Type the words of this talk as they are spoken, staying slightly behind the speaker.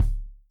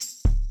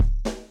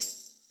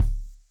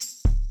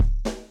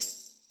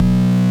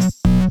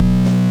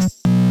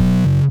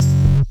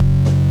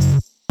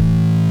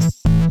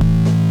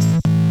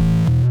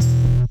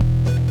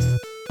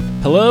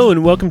Hello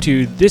and welcome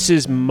to This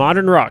is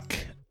Modern Rock.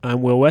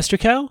 I'm Will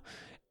Westerkow,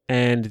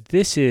 and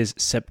this is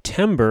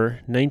September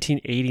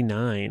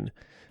 1989.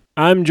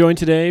 I'm joined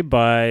today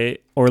by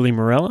Orly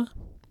Morella.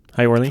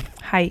 Hi, Orly.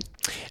 Hi.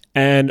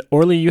 And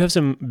Orly, you have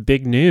some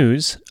big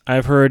news.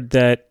 I've heard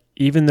that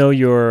even though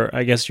your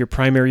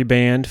primary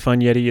band, Fun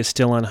Yeti, is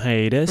still on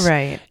hiatus,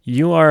 Right.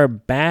 you are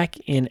back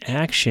in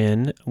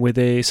action with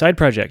a side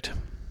project.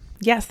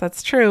 Yes,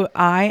 that's true.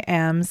 I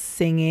am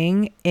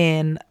singing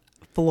in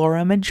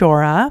Flora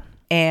Majora,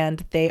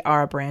 and they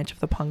are a branch of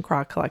the punk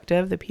rock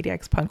collective, the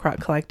PDX Punk Rock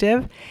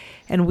Collective.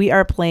 And we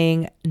are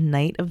playing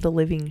Night of the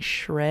Living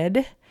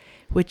Shred,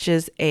 which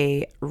is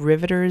a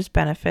Riveters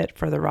benefit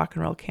for the Rock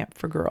and Roll Camp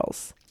for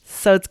Girls.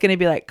 So it's going to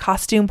be like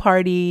costume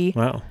party.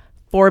 Wow.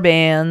 4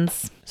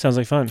 bands. Sounds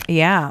like fun.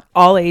 Yeah.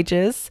 All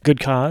ages. Good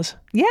cause.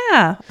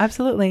 Yeah,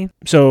 absolutely.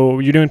 So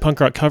you're doing punk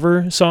rock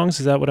cover songs?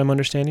 Is that what I'm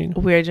understanding?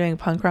 We're doing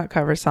punk rock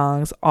cover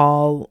songs,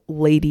 all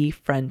lady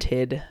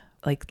fronted,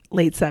 like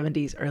late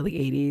 70s, early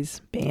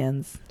 80s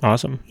bands.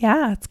 Awesome.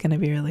 Yeah, it's going to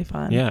be really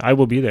fun. Yeah, I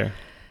will be there.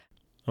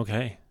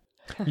 Okay.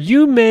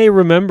 You may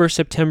remember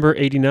September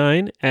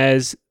 89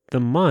 as the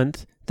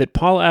month that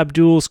Paula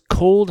Abdul's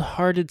Cold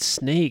Hearted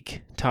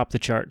Snake topped the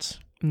charts.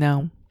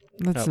 No,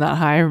 that's not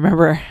how I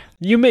remember.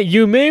 You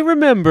may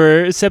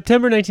remember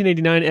September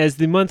 1989 as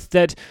the month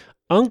that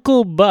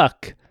Uncle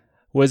Buck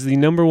was the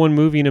number one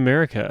movie in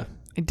America.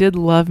 I did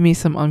love me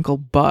some Uncle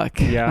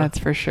Buck. Yeah. That's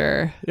for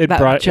sure. It That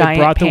brought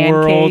giant the pancake.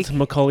 world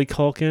Macaulay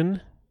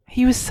Culkin.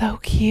 He was so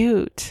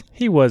cute.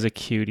 He was a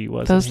cutie,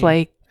 wasn't Those he?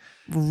 like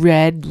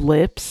red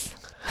lips.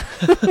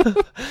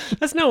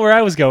 That's not where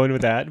I was going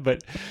with that,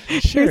 but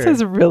sure. He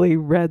has really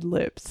red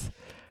lips.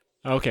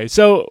 Okay,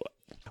 so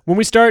when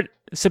we start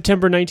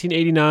September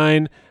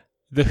 1989,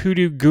 the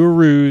Hoodoo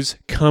Gurus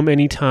Come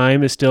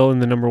Anytime is still in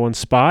the number one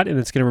spot, and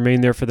it's going to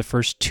remain there for the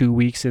first 2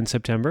 weeks in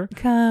September.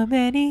 Come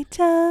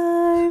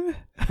anytime.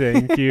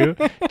 Thank you.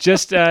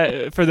 Just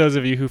for those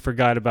of you who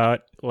forgot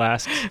about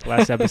last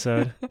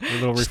episode, a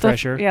little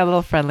refresher. A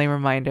little friendly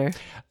reminder.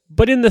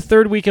 But in the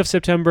third week of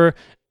September,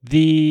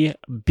 the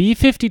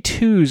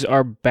B-52s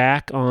are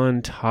back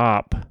on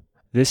top,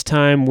 this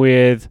time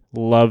with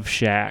Love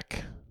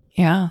Shack.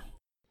 Yeah.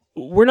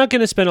 We're not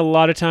going to spend a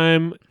lot of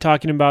time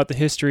talking about the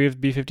history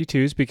of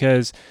B-52s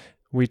because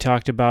we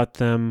talked about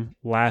them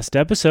last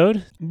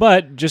episode,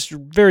 but just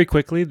very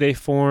quickly, they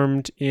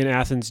formed in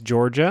Athens,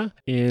 Georgia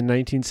in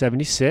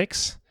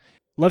 1976.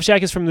 Love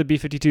Shack is from the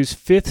B-52s'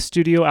 5th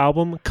studio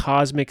album,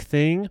 Cosmic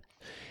Thing,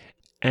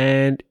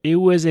 and it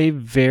was a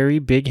very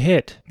big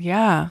hit.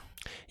 Yeah.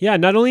 Yeah,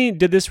 not only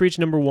did this reach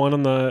number 1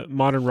 on the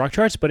modern rock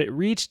charts, but it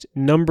reached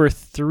number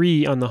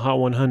 3 on the Hot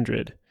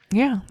 100.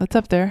 Yeah, that's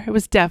up there. It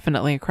was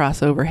definitely a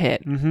crossover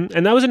hit. Mm-hmm.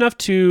 And that was enough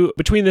to,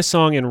 between this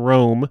song and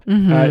Rome,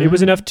 it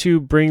was enough to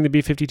bring the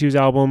B-52s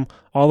album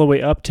all the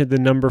way up to the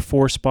number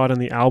 4 spot on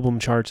the album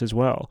charts as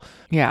well.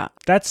 Yeah.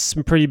 That's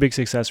some pretty big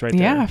success right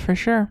there. Yeah, for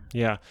sure.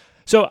 Yeah.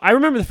 So I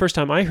remember the first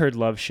time I heard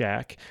Love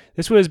Shack.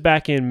 This was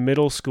back in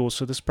middle school,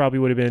 so this probably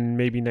would have been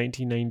maybe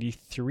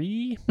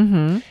 1993.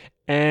 Mm-hmm.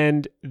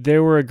 And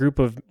there were a group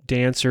of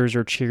dancers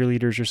or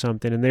cheerleaders or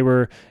something, and they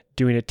were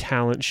doing a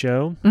talent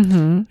show.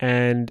 Mm-hmm.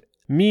 And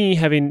me,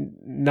 having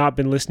not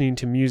been listening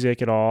to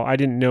music at all, I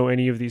didn't know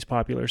any of these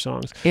popular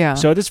songs. Yeah.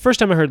 So this is the first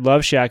time I heard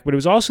Love Shack, but it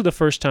was also the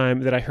first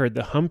time that I heard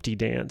the Humpty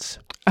Dance.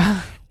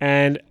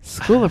 And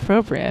school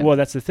appropriate. Well,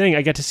 that's the thing.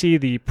 I got to see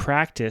the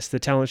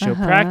talent show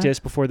practice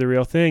before the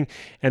real thing,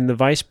 and the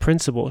vice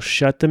principal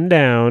shut them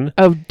down.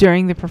 Oh,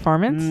 during the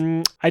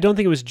performance? I don't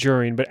think it was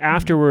during, but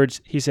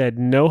afterwards he said,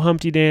 no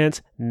Humpty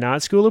Dance,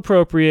 not school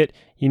appropriate.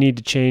 You need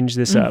to change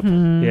this up.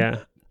 Yeah.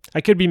 I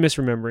could be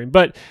misremembering,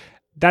 but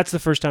that's the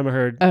first time I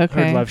heard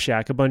Love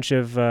Shack. A bunch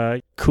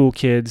of cool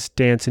kids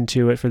dancing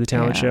to it for the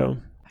talent show.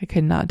 I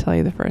could not tell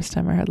you the first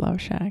time I heard Love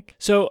Shack.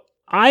 So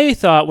I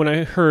thought when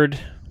I heard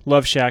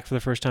Love Shack for the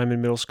first time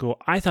in middle school,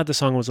 I thought the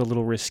song was a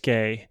little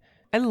risque.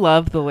 I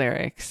love the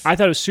lyrics. I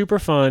thought it was super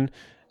fun,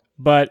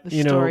 but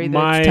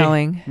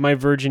my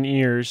virgin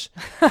ears,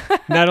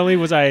 not only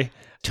was I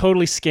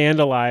totally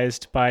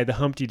scandalized by the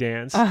Humpty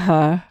Dance,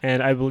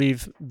 and I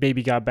believe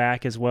Baby Got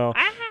Back as well.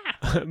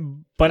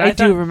 But I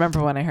do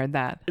remember when I heard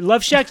that.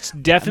 Love Shack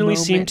definitely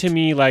seemed to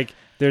me like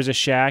there's a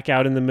shack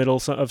out in the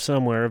middle of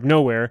somewhere, of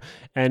nowhere,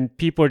 and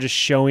people are just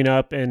showing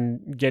up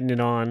and getting it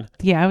on.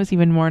 Yeah, I was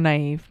even more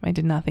naive. I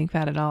did not think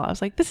that at all. I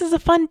was like, this is a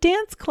fun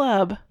dance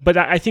club. But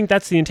I think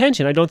that's the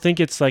intention. I don't think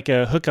it's like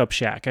a hookup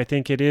shack. I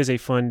think it is a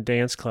fun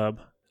dance club.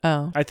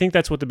 Oh. I think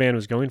that's what the band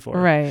was going for.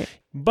 Right.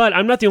 But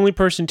I'm not the only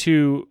person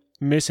to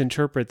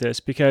misinterpret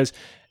this because,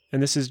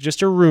 and this is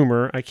just a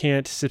rumor, I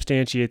can't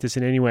substantiate this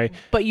in any way.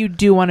 But you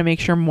do want to make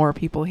sure more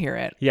people hear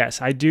it.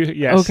 Yes, I do.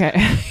 Yes. Okay.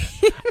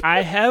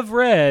 I have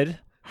read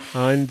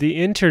on the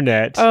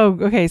internet. Oh,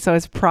 okay. So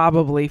it's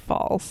probably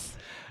false.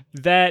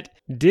 That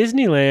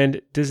Disneyland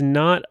does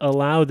not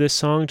allow this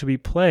song to be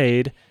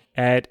played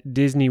at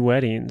Disney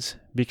weddings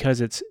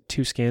because it's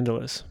too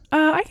scandalous.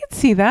 I can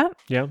see that.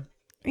 Yeah.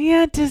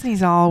 Yeah,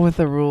 Disney's all with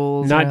the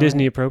rules. Not really.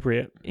 Disney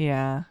appropriate.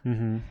 Yeah.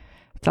 Mm-hmm.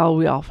 It's all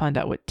we all found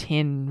out what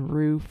tin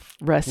roof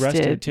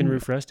rusted. Tin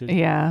roof rusted.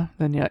 Yeah.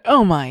 Then you're like,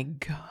 oh my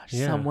gosh,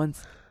 Yeah.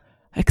 someone's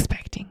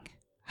expecting.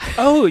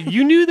 Oh,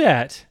 you knew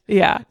that.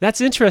 Yeah.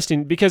 That's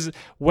interesting because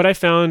what I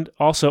found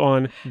also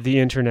on the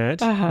internet,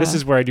 Uh-huh. this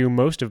is where I do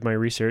most of my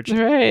research,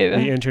 Right.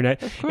 the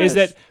internet, Of course. is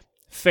that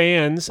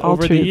fans All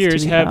over the truths to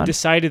years be have found.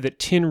 decided that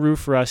tin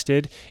roof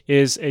rusted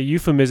is a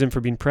euphemism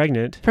for being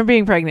pregnant. From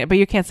being pregnant, but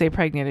you can't say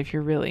pregnant if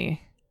you're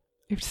really,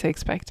 you have to say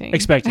expecting.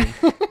 Expecting.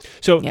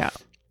 So, Yeah.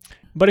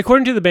 but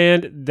according to the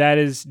band, that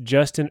is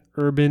just an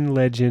urban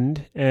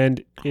legend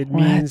and it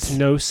What? means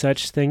no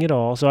such thing at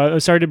all. So I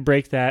was sorry to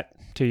break that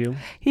to you.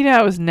 You know,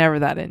 I was never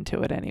that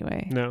into it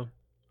anyway. No.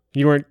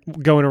 You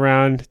weren't going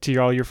around to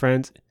all your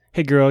friends.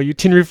 Hey girl, you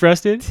tin roof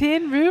rusted?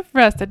 Tin roof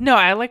rusted. No,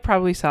 I like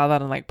probably saw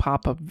that on like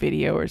pop-up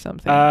video or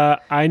something.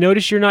 I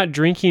noticed you're not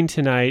drinking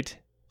tonight.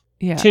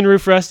 yeah. Tin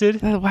roof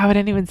rusted? Why would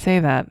anyone say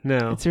that?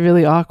 No. It's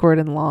really awkward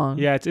and long.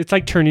 Yeah, it's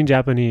like turning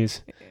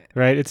Japanese,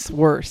 right? It's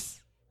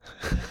worse.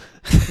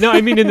 No,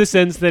 I mean in the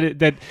sense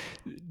that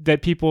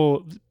that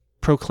people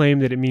proclaim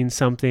that it means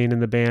something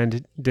and the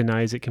band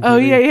denies it Oh,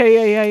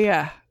 completely.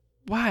 yeah.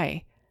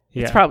 Why?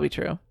 Yeah. It's probably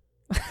true.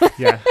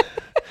 Yeah.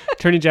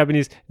 Turning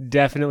Japanese,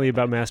 definitely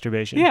about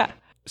masturbation. Yeah.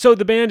 So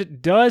the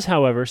band does,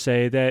 however,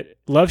 say that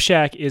Love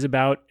Shack is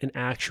about an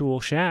actual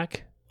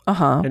shack,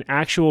 Uh-huh. an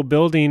actual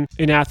building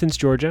in Athens,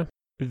 Georgia,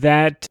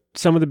 that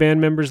some of the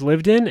band members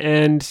lived in,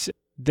 and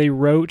they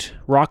wrote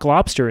Rock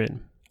Lobster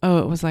in, Oh,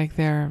 it was like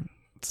their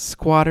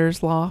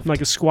squatter's loft.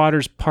 like a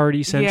squatter's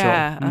party central.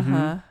 Yeah. Mhm.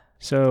 Uh-huh.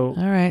 So,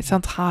 All right.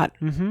 Sounds hot.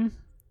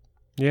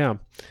 yeah.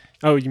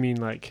 Oh, you mean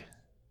like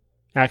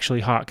actually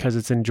hot because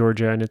it's in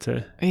Georgia and it's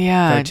a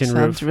Yeah. Got a It tin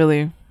sounds roof.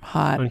 really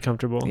hot.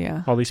 uncomfortable.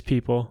 Yeah. All these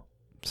people.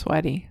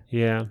 Sweaty.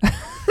 Yeah.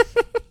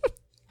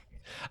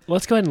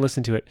 Let's go ahead and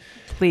listen to it.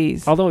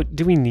 Please. Although,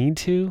 do we need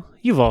to?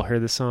 You've all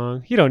heard the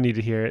song. You don't need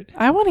to hear it.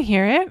 I want to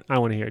hear it. I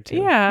want to hear it too.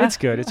 Yeah. It's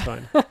good. It's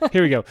fun.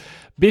 Here we go.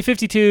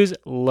 B-52's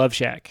Love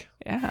Shack.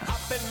 Yeah.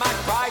 Up in my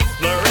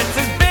Chrysler, it's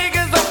as big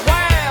as a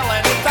whale,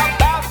 and it's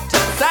about to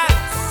set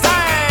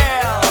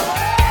sail.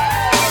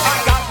 I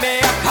got me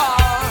a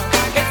car,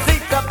 it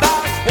seats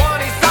about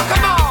 20, so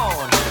come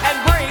on and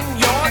bring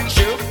your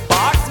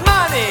jukebox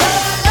money.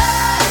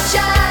 Love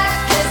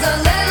Shack is a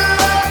little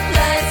old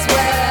place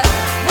where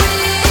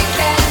we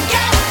can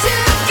get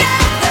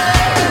together.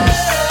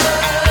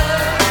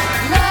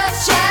 Love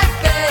Shack,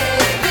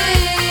 baby.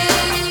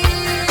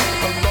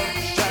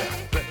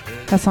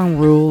 That song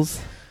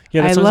rules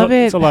Yeah, I that love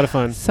it. It's a lot of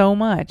fun. so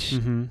much.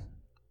 Mm-hmm.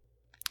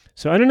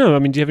 So I don't know. I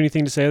mean, do you have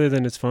anything to say other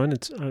than it's fun?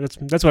 It's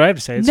that's what I have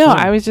to say. It's No, fun.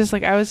 I was just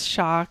like, I was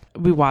shocked.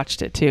 We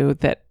watched it too,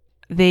 that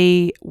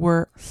they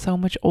were so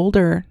much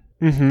older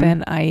Mhm.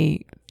 than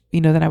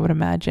than I would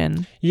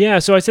imagine. Yeah,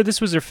 so I said this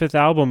was their fifth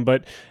album,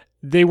 but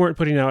they weren't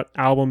putting out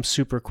albums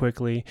super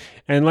quickly.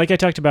 And like I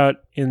talked about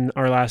in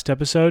our last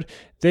episode,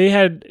 they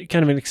had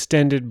kind of an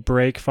extended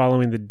break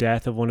following the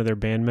death of one of their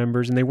band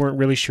members, and they weren't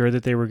really sure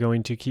that they were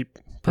going to keep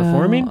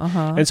performing. Oh,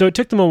 uh-huh. And so it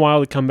took them a while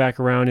to come back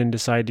around and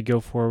decide to go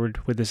forward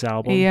with this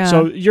album. Yeah.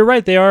 So you're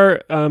right, they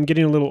are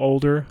getting a little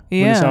older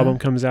when this Yeah. album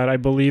comes out. I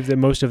believe that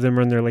most of them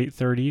are in their late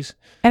 30s.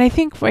 And I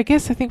think we're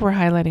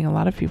highlighting a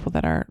lot of people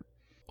that are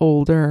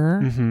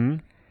older. Mm-hmm.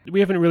 We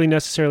haven't really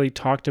necessarily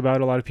talked about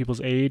a lot of people's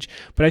age,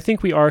 but I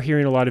think we are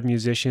hearing a lot of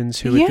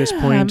musicians who at this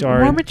point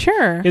are more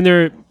mature. in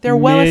their They're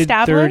well mid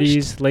established.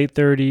 30s, late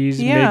 30s,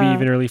 Yeah. maybe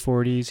even early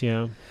 40s.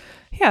 Yeah.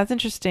 Yeah, it's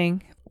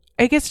interesting.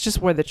 I guess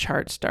just where the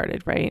chart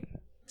started, right?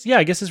 Yeah,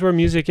 I guess this is where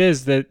music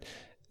is, that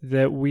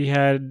we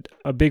had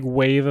a big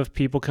wave of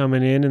people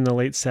coming in the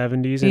late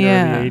 70s and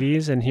Yeah. early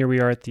 80s, and here we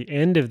are at the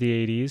end of the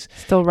 80s.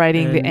 Still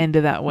riding the And- end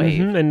of that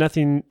wave. Mhm, and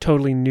nothing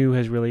totally new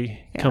has really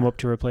Yeah. come up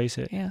to replace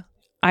it. Yeah.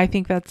 I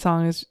think that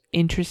song is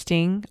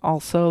interesting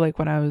also, like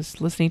when I was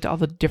listening to all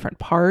the different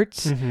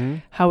parts, Mm-hmm.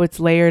 how it's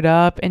layered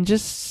up, and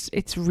just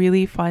it's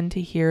really fun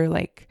to hear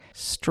like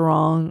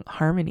strong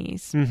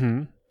harmonies.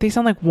 Mm-hmm. They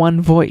sound like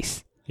one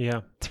voice. Yeah.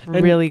 It's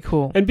And- really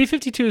cool. And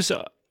B-52s,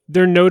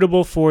 they're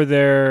notable for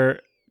their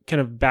kind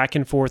of back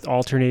and forth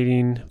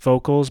alternating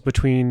vocals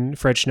between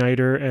Fred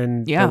Schneider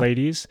and Yeah. the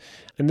ladies.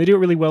 And they do it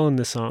really well in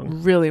this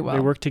song. Really well.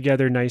 They work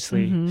together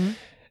nicely. Mhm.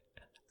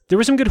 There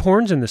were some good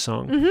horns in the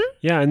song. Mhm.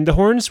 Yeah, and the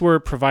horns were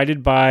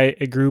provided by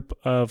a group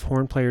of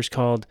horn players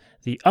called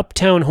the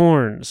Uptown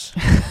Horns.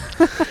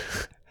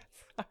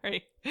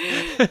 Sorry.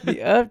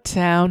 The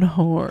Uptown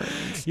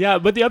Horns. Yeah,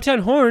 but the Uptown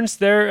Horns,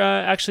 they're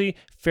actually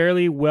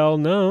fairly well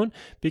known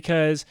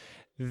because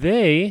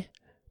they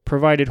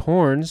provided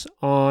horns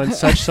on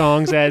such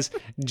songs as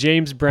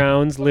James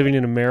Brown's Living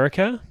in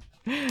America,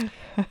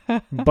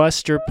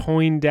 Buster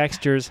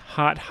Poindexter's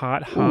Hot,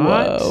 Hot,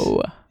 Hot,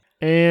 Whoa.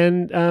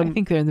 and I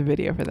think they're in the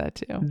video for that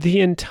too. the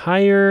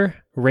entire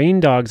Rain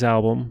Dogs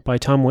album by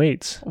Tom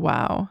Waits.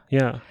 Wow.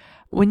 Yeah.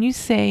 When you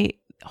say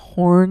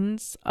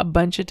horns a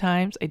bunch of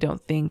times, I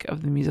don't think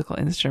of the musical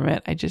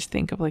instrument. I just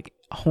think of like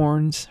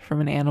horns from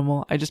an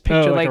animal. I just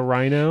picture like like a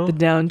rhino. the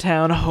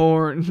downtown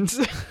horns.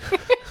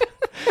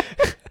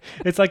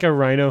 It's like a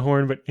rhino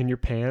horn, but in your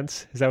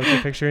pants. Is that what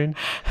you're picturing?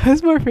 I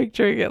was more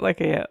picturing it like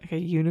a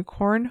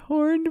unicorn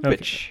horn, but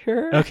Okay.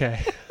 sure.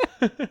 Okay.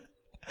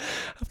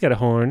 I've got a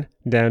horn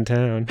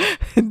downtown.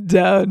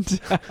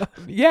 Downtown.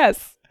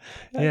 Yes.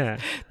 Yeah.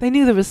 They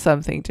knew there was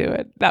something to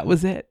it. That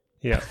was it.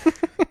 Yeah.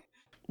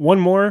 One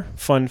more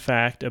fun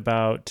fact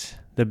about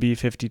the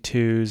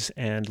B-52s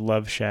and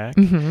Love Shack.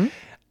 Mm-hmm.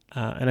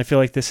 And I feel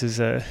like this is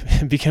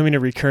becoming a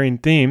recurring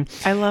theme.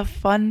 I love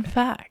fun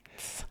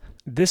facts.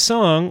 This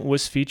song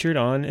was featured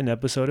on an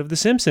episode of The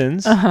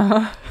Simpsons,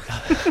 Uh-huh.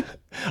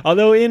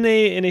 although in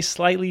a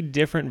slightly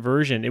different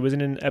version. It was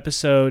in an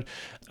episode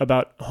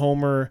about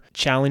Homer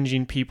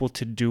challenging people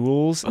to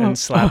duels and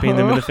slapping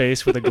them in the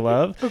face with a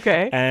glove.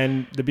 Okay.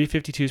 And the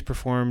B-52s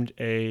performed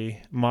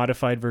a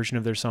modified version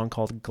of their song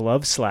called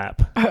Glove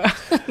Slap.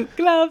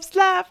 Glove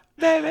slap,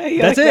 baby.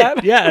 You That's like it.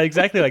 that? Yeah,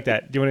 exactly like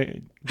that. Do you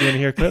want to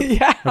hear a clip?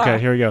 Yeah. Okay,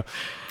 here we go.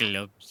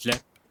 Glove slap,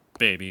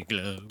 baby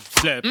glove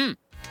slap.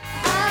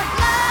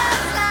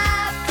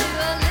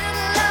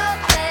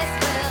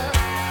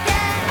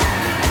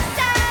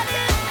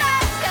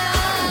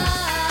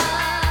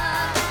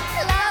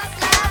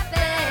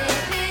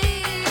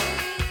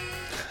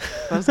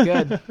 That was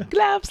good.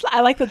 Glove slap.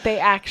 I like that they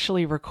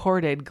actually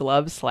recorded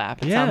Glove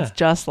Slap. It Yeah. sounds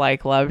just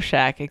like Love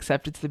Shack,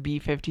 except it's the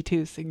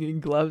B-52 singing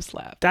Glove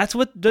Slap. That's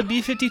what the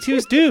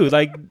B-52s do.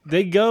 Like,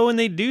 they go and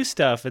they do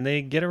stuff and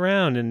they get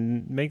around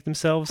and make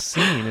themselves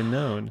seen and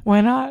known. Why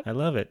not? I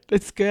love it.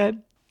 It's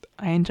good.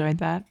 I enjoyed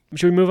that.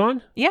 Should we move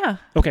on? Yeah.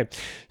 Okay.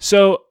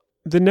 So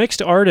the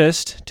next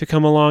artist to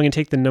come along and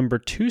take the number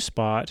 2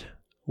 spot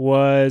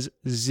was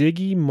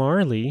Ziggy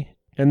Marley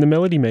and the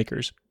Melody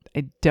Makers.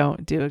 I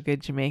don't do a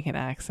good Jamaican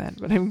accent,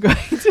 but I'm going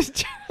to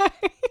try.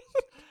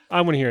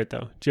 I want to hear it,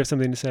 though. Do you have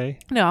something to say?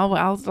 No,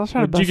 I'll try to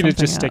You bust can just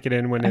something stick it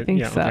in when I it...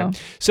 think yeah, so. Okay.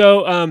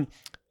 So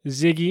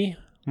Ziggy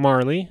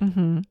Marley,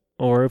 Mm-hmm.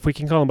 or if we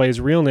can call him by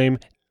his real name,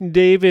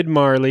 David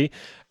Marley.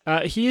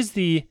 He is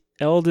the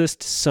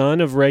eldest son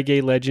of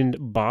reggae legend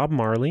Bob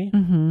Marley.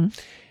 Mm-hmm.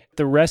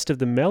 The rest of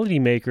the Melody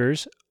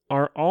Makers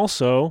are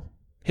also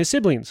his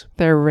siblings.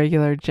 They're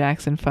regular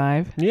Jackson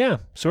 5. Yeah,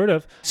 sort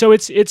of. So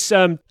it's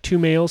 2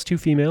 males, 2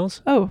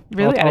 females. Oh,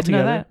 really? I didn't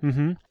know that.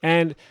 Mm-hmm.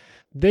 And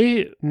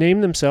they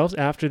named themselves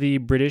after the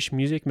British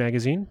music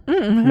magazine,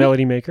 Mm-hmm.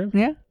 Melody Maker.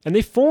 Yeah. And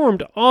they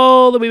formed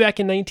all the way back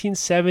in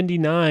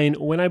 1979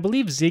 when I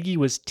believe Ziggy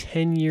was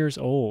 10 years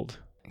old.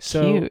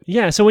 So, Cute.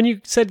 yeah, so when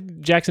you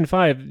said Jackson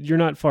 5, you're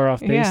not far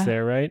off base Yeah.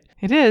 there, right?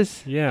 It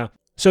is. Yeah.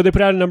 So they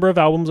put out a number of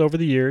albums over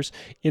the years.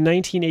 In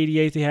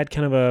 1988, they had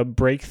kind of a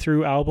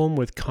breakthrough album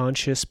with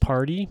Conscious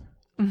Party,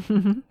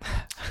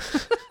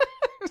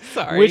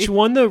 Sorry. which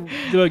won the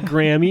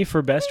Grammy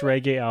for Best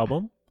Reggae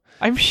Album.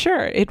 I'm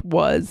sure it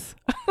was.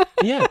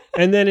 Yeah.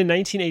 And then in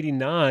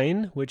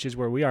 1989, which is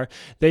where we are,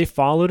 they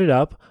followed it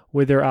up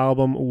with their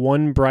album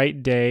One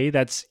Bright Day.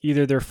 That's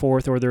either their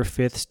 4th or their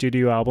 5th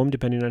studio album,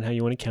 depending on how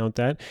you want to count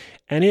that.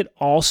 And it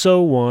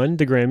also won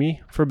the Grammy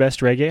for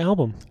Best Reggae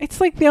Album.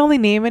 It's like the only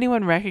name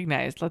anyone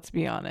recognized, let's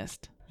be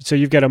honest. So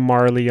you've got a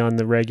Marley on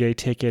the reggae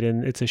ticket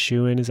and it's a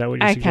shoe-in. Is that what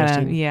you're I suggesting?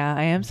 kind of, yeah,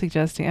 I am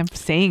suggesting. I'm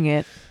saying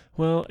it.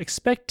 Well,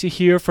 expect to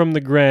hear from the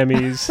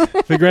Grammys,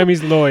 the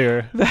Grammys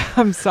lawyer.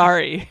 I'm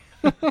sorry.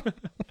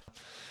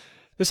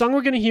 The song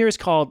we're going to hear is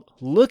called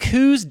Look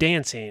Who's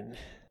Dancing.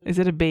 Is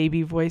it a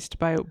baby voiced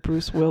by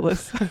Bruce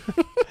Willis?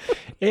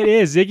 It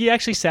is. Ziggy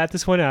actually sat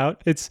this one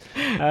out. It's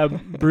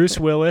Bruce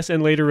Willis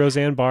and later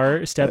Roseanne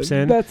Barr steps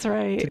in That's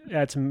right. to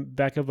add some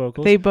backup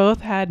vocals. They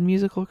both had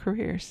musical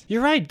careers.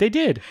 You're right. They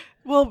did.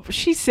 Well,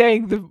 she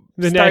sang the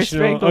National-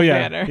 Star-Spangled oh,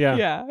 yeah, Banner.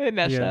 yeah. in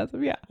National Yeah.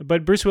 Anthem, yeah.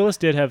 But Bruce Willis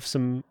did have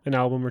an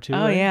album or two.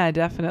 Oh, right? yeah,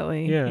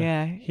 definitely. Yeah.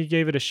 Yeah. He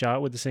gave it a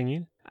shot with the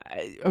singing.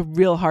 A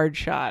real hard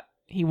shot.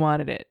 He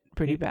wanted it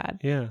pretty bad.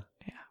 Yeah.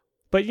 Yeah.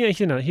 But yeah,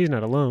 he's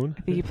not alone.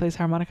 I think he plays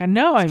harmonica.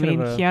 No, I It's kind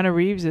mean, of a- Keanu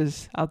Reeves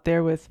is out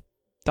there with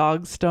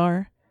Dog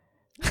Star.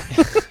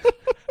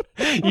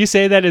 You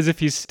say that as if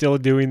he's still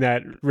doing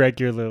that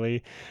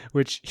regularly,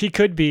 which he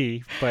could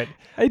be, but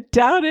I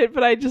doubt it,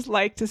 but I just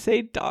like to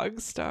say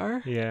Dog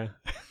Star. yeah.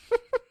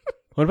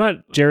 What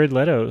about Jared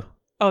Leto,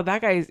 Oh,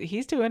 that guy's,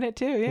 he's doing it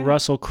too, yeah.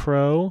 Russell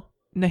Crowe,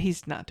 No,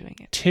 he's not doing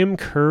it. Tim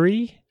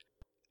Curry?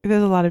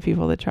 There's a lot of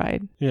people that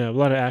tried. Yeah, a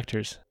lot of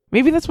actors.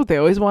 Maybe that's what they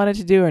always wanted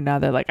to do, and now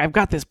they're like, I've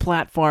got this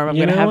platform. I'm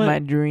You going to know have what? my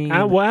dream.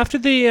 Well, after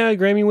the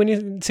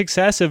Grammy-winning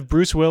success of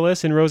Bruce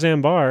Willis and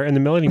Roseanne Barr and the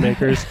Melody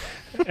Makers,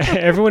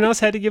 everyone else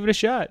had to give it a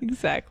shot.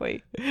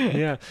 Exactly.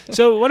 Yeah.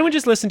 So why don't we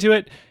just listen to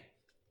it?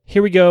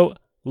 Here we go.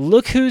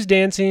 Look Who's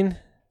Dancing,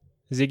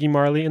 Ziggy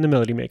Marley and the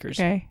Melody Makers.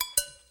 Okay.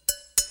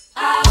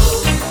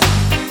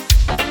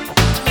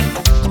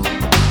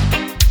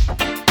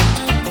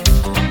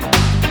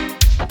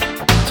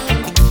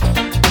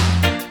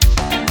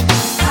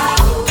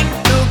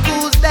 Look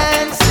who's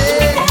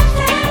dancing.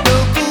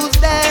 Look who's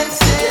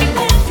dancing.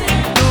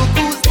 Look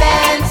who's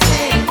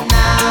dancing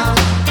now.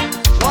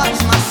 Watch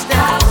my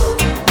steps.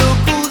 Look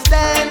who's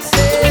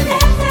dancing.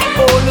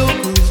 Oh,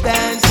 look who's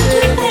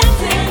dancing.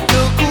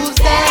 Look who's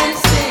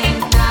dancing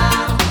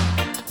now.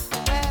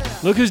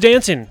 Look Who's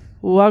Dancing.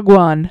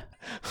 Wagwan.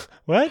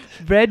 What?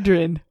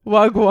 Brethren,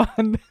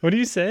 wagwan. What are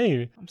you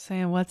saying? I'm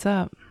saying what's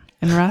up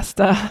in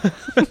Rasta.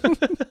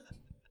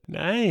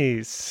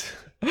 Nice.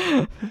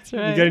 That's You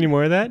right. got any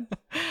more of that?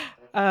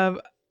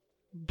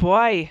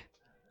 Boy,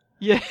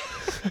 you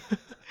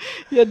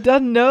you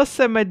don't know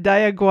some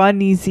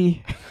diagwan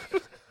easy.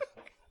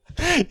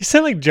 You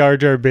sound like Jar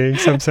Jar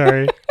Binks. I'm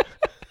sorry.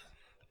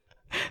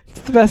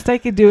 It's the best I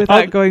could do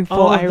without going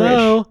full Irish.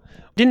 Although,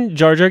 didn't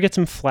Jar Jar get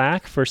some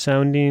flack for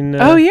sounding?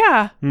 Oh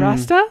yeah, mm.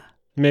 Rasta.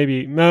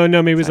 Maybe. No,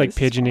 maybe it was like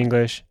Sorry, Pidgin small.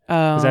 English.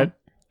 Oh, Is that?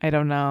 I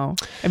don't know.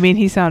 I mean,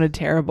 he sounded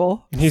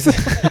terrible. He's.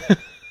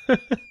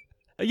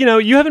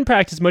 You haven't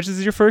practiced much. This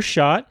is your first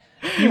shot.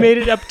 You made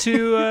it up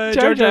to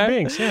Jar Jar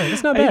Binks. Yeah,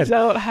 that's not I bad.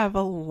 don't have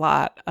a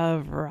lot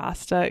of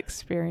Rasta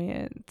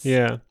experience.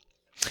 Yeah.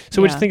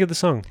 So what'd you Yeah. think of the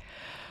song?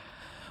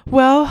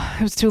 Well,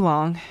 it was too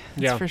long.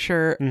 That's Yeah. for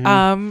sure.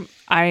 Mhm.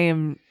 I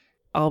am,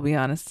 I'll be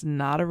honest,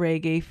 not a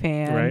reggae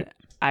fan. Right.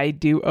 I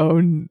do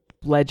own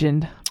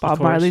Legend, Bob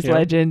course, Marley's yeah.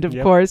 Legend, of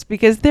Yep. course,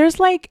 because there's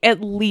like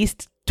at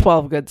least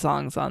 12 good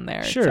songs on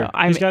there. Sure. So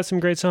I'm, He's got some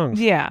great songs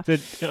yeah.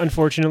 that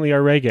unfortunately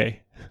are reggae.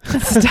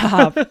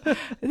 Stop.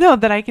 No,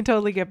 that I can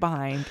totally get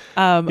behind.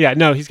 Yeah,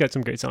 no, he's got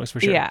some great songs for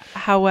sure. Yeah.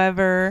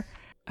 However,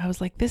 I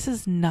was like, this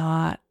is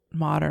not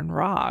modern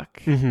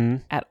rock Mm-hmm.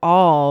 at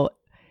all.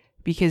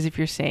 Because if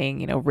you're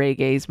saying,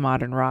 reggae is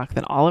modern rock,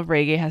 then all of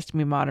reggae has to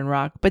be modern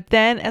rock. But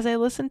then as I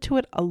listened to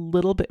it a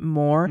little bit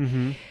more,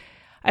 Mm-hmm.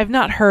 I've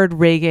not heard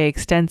reggae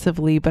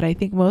extensively, but I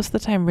think most of the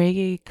time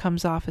reggae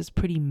comes off as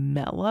pretty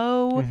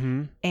mellow.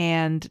 Mm-hmm.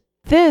 And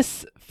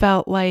this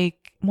felt like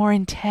more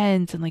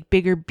intense and like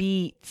bigger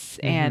beats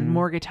and Mhm.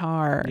 more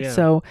guitar. Yeah.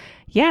 So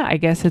yeah, I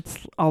guess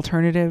it's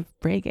alternative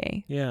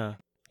reggae. Yeah.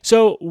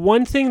 So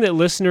one thing that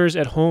listeners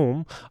at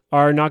home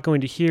are not going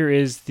to hear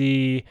is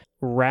the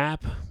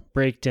rap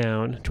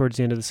breakdown towards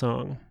the end of the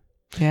song.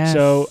 Yes.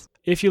 So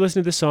if you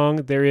listen to the song,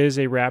 there is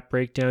a rap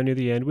breakdown near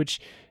the end, which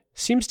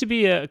seems to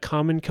be a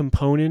common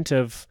component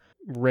of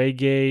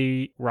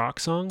reggae rock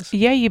songs.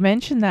 yeah, you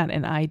mentioned that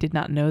and I did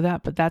not know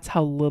that, but that's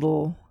how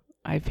little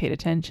I've paid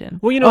attention.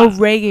 Well,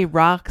 reggae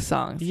rock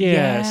songs.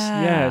 Yes,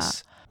 Yeah.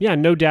 yes. Yeah,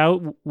 no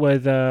doubt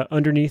with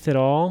underneath it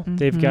all,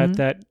 they've got Mhm.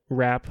 that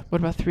rap. What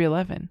about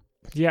 311?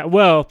 Yeah,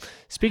 well,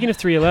 speaking of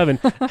 311,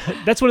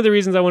 that's one of the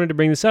reasons I wanted to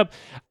bring this up.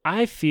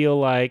 I feel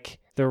like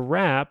the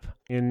rap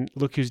in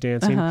Look Who's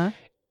Dancing, Uh-huh.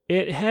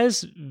 it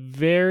has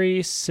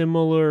very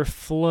similar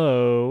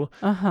flow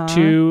Uh-huh.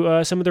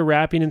 to some of the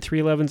rapping in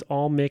 311's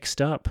all mixed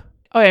up.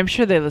 Oh, I'm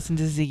sure they listen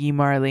to Ziggy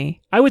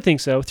Marley. I would think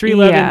so.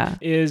 311 Yeah.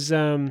 is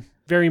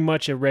very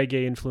much a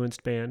reggae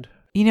influenced band.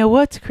 You know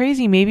what's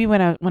crazy? Maybe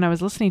when I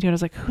was listening to it, I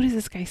was like, who does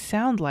this guy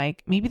sound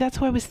like? Maybe that's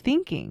what I was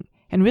thinking.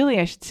 And really,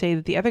 I should say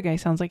that the other guy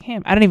sounds like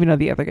him. I don't even know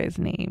the other guy's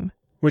name.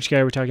 Which guy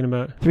are we talking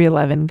about?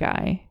 311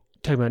 guy.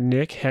 Talking about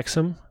Nick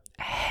Hexum?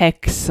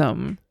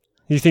 Hexum.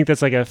 You think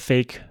that's like a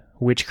fake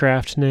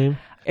witchcraft name?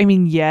 I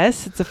mean,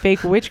 yes, it's a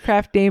fake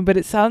witchcraft name, but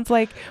it sounds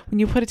like when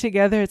you put it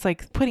together, it's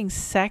like putting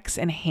sex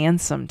and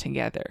handsome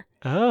together.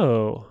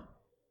 Oh,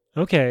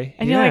 okay.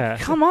 And yeah. you're like,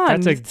 come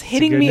on, That's it's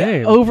hitting good me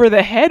name. over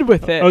the head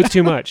with it. Oh, it's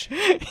too much.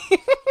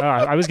 Oh,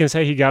 I was going to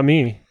say he got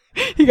me.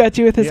 He got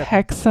you with his Yeah.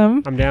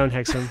 Hexum. I'm down,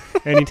 Hexum.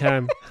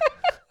 Anytime.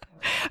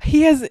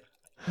 He has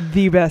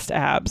the best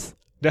abs.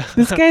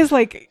 This guy's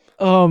like,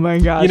 oh my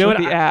gosh, You know with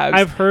what? the abs.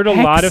 I've heard a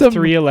lot of Hexum.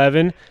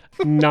 311,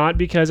 not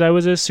because I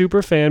was a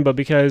super fan, but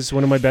because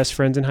one of my best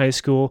friends in high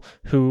school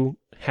who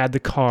had the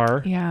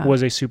car Yeah.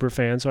 was a super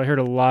fan. So I heard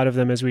a lot of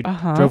them as we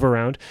Uh-huh. drove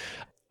around.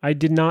 I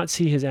did not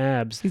see his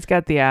abs. He's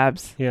got the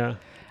abs. Yeah.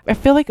 I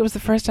feel like it was the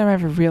first time I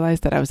ever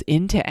realized that I was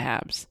into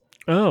abs.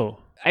 Oh.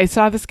 I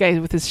saw this guy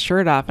with his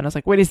shirt off, and I was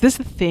like, wait, is this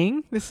a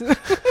thing? This is...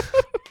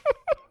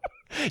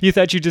 You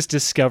thought you just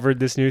discovered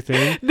this new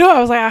thing? No, I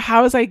was like,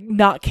 how was I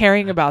not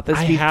caring about this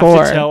I before?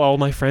 have to tell all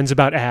my friends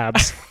about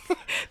abs.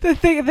 The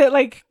thing that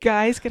like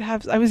guys could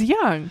have. I was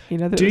young,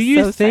 that Do was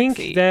you so think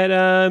sexy.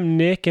 that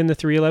Nick and the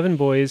 311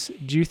 boys,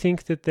 do you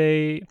think that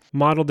they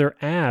modeled their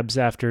abs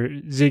after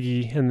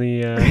Ziggy and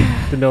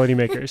the Melody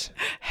Makers?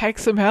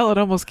 Hexum hell, it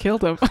almost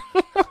killed him.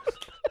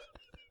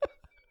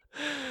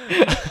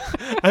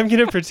 I'm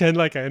going to pretend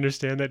like I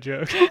understand that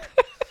joke.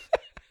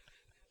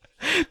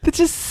 That's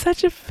just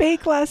such a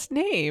fake last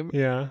name.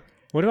 Yeah.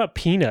 What about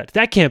Peanut?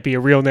 That can't be a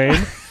real name.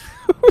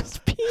 Who's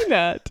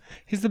Peanut?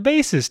 He's the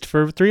bassist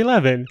for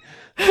 311.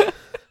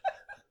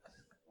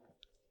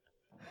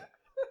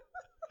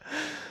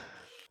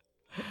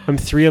 I'm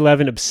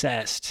 311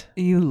 obsessed.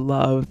 You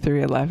love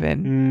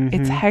 311.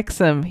 It's Mhm.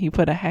 Hexum. He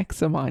put a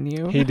Hexum on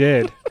you. He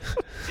did.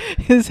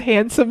 His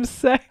handsome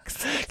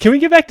sex. Can we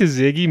get back to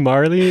Ziggy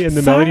Marley and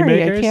the Melody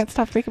Makers? I can't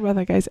stop thinking about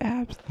that guy's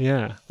abs.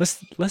 Yeah.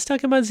 Let's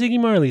talk about Ziggy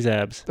Marley's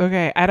abs.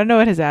 Okay, I don't know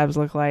what his abs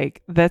look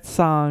like. That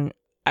song,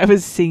 I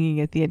was singing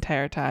it the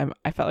entire time.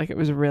 I felt like it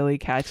was really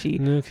catchy.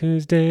 Look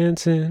who's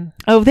dancing.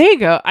 Oh, there you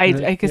go.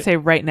 I could Yeah. say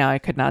right now I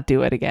could not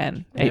do it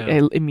again. Yeah.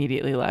 It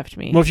immediately left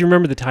me. Well, if you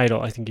remember the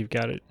title, I think you've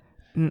got it.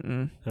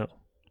 Mm-mm. Oh.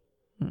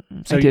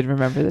 Mm-mm. So I did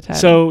remember the title.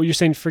 So you're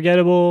saying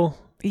forgettable?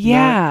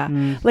 yeah.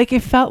 Not- Like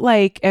it felt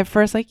like at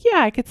first like,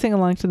 yeah, I could sing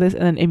along to this.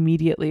 And then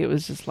immediately it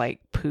was just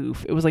like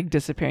poof. It was like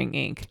disappearing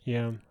ink.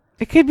 Yeah.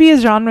 It could be a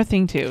genre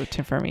thing too,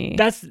 for me.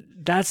 That's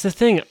the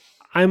thing.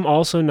 I'm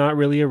also not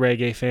really a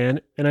reggae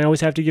fan, and I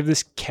always have to give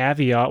this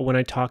caveat when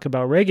I talk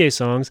about reggae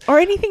songs. Or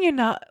anything you're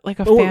not like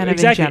a Oh, fan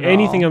exactly. of in general.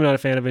 Anything I'm not a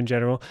fan of in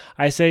general.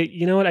 I say,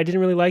 you know what? I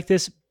didn't really like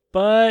this,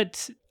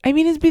 but I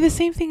mean, it'd be the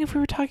same thing if we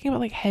were talking about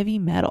like heavy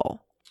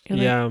metal. You're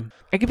like, yeah.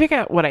 I could pick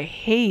out what I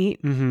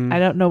hate. Mm-hmm. I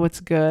don't know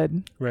what's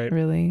good, Right.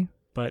 really.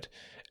 But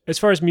as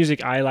far as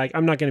music I like,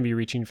 I'm not going to be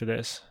reaching for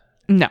this.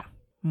 No,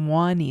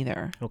 one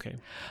either. Okay.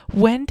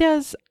 When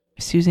does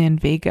Suzanne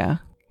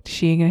Vega? Is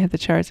she gonna hit the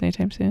charts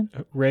anytime soon?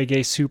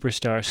 Reggae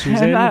superstar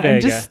Suzanne I'm Vega.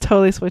 just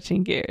totally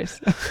switching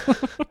gears.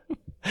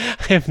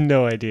 I have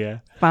no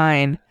idea.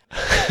 Fine.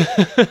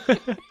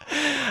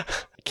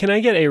 Can I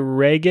get a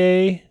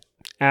reggae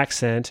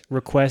accent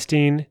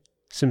requesting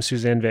some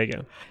Suzanne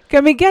Vega?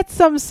 Can we get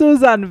some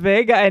Suzanne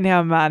Vega in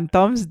here, man?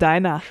 Tom's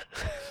Diner.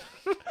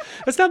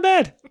 That's not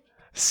bad,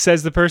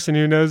 says the person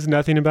who knows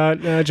nothing about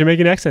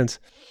Jamaican accents.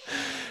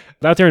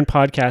 Out there in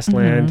podcast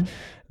land,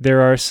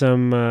 there are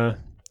some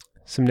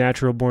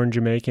natural-born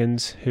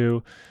Jamaicans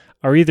who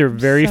are either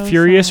very so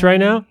furious sorry. right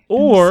now, I'm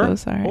or so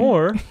sorry.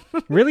 or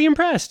really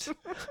impressed.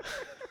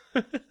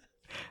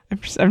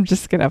 I'm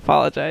just gonna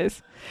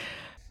apologize.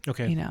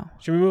 Okay, You know.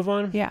 should we move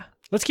on? Yeah.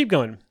 Let's keep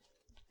going.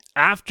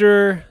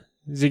 After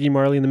Ziggy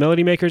Marley and the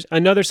Melody Makers,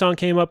 another song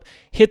came up,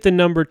 hit the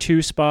number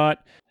 2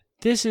 spot.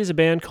 This is a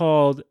band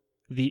called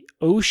The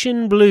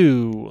Ocean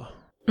Blue.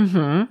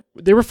 Mm-hmm.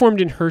 They were formed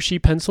in Hershey,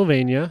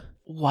 Pennsylvania.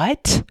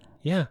 What?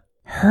 Yeah.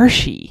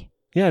 Hershey.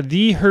 Yeah,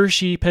 the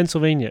Hershey,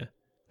 Pennsylvania.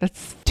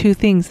 That's two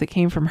things that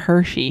came from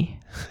Hershey.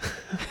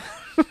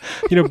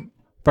 You know,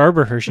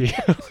 Barbara Hershey.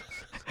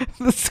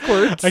 The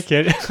squirts. I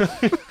can't.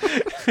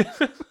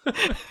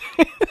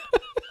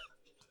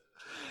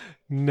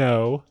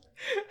 No.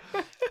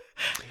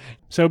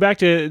 So back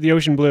to The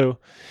Ocean Blue.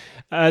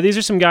 These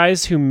are some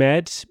guys who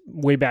met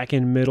way back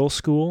in middle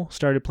school,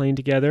 started playing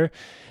together,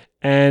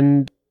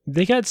 and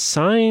they got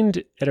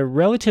signed at a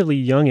relatively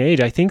young age.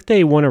 I think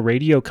they won a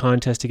radio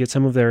contest to get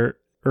some of their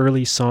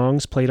early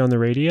songs played on the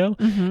radio,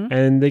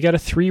 and they got a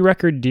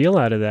 3-record deal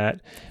out of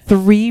that.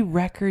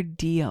 3-record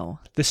deal.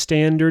 The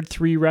standard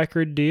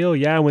 3-record deal.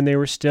 Yeah, when they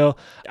were still...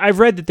 I've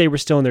read that they were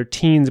still in their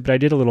teens, but I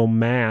did a little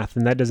math,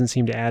 and that doesn't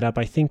seem to add up.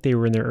 I think they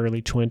were in their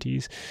early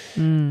 20s.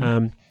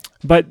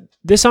 But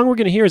this song we're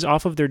going to hear is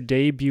off of their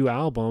debut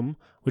album,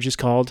 which is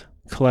called,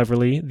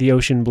 cleverly, The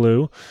Ocean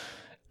Blue.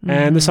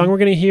 And the song we're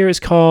going to hear is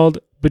called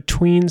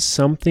Between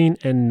Something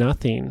and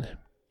Nothing.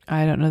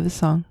 I don't know the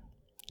song.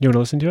 You want to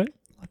listen to it?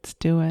 Let's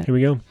do it. Here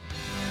we go.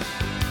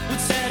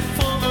 What's that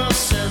former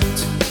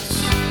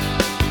sentence?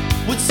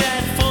 What's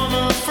that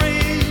former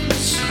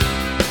phrase?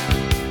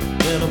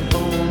 In a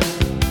poem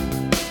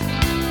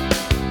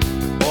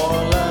or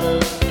a letter,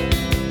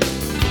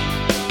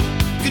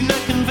 could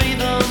not convey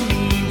the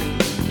meaning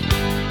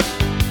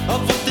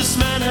of what this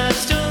man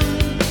has done.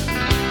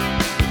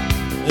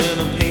 In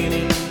a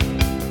painting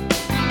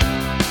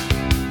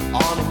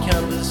on a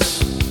canvas.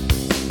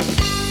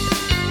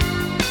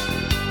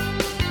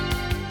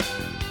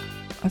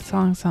 That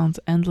song sounds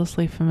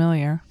endlessly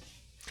familiar.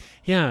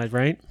 Yeah,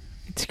 right?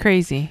 It's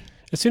crazy.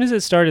 As soon as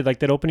it started, like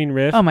that opening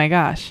riff, Oh my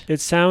gosh. it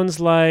sounds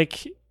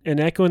like an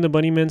Echo and the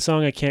Bunnymen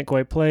song I Can't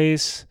Quite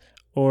Place,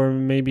 or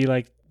maybe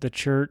like The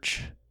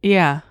Church.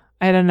 Yeah.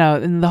 I don't know.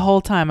 And the whole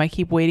time I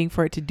keep waiting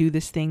for it to do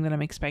this thing that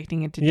I'm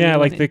expecting it to do. Yeah,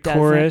 and like the it doesn't.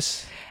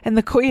 chorus. And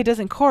it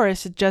doesn't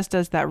chorus. It just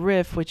does that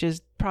riff, which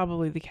is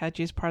probably the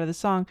catchiest part of the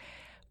song.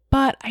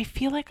 But I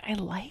feel like I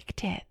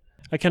liked it.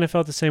 I kind of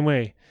felt the same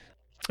way.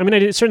 I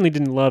mean, certainly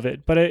didn't love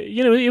it, but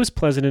it was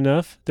pleasant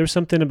enough. There was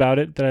something about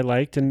it that I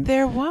liked, and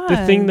There was.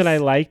 the thing that I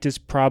liked is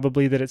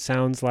probably that it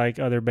sounds like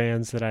other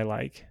bands that I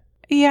like.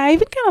 Yeah, I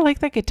even kind of like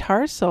that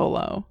guitar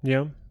solo.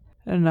 Yeah,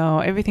 I don't know.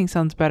 Everything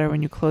sounds better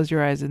when you close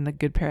your eyes in the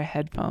good pair of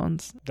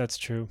headphones. that's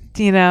true.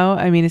 You know?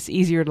 I mean, it's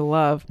easier to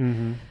love.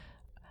 Mm-hmm.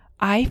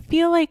 I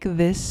feel like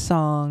this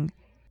song,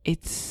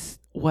 it's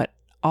what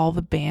all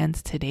the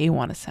bands today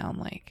want to sound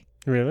like.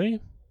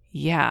 Really?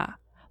 Yeah.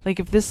 Like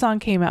if this song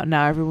came out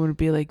now, everyone would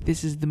be like,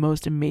 this is the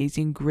most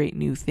amazing, great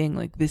new thing.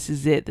 Like this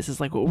is it. This is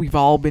like what we've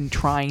all been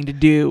trying to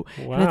do.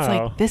 Wow. And it's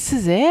like, this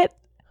is it?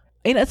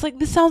 And it's like,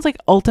 this sounds like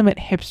ultimate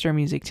hipster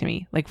music to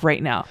me, like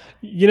right now.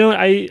 You know,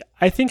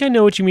 I think I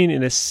know what you mean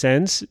in a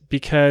sense,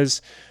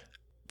 because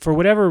for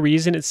whatever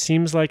reason, it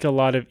seems like a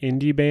lot of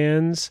indie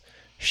bands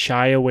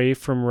shy away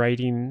from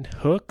writing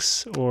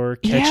hooks or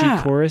catchy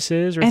Yeah.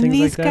 choruses or And things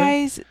these like that.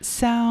 guys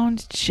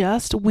sound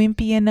just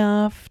wimpy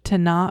enough to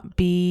not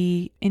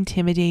be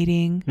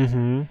intimidating.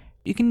 Mm-hmm.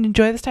 You can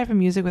enjoy this type of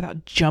music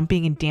without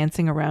jumping and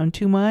dancing around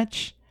too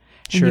much.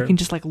 And Sure. you can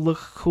just like look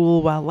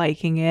cool while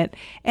liking it.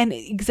 And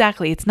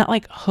exactly, it's not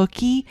like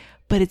hooky,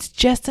 but it's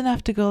just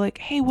enough to go like,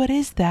 hey, what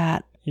is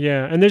that?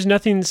 Yeah, and there's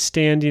nothing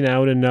standing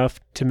out enough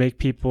to make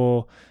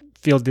people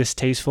feel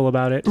distasteful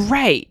about it.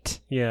 Right.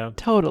 Yeah.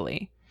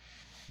 Totally.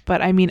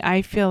 But I mean,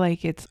 I feel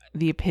like it's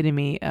the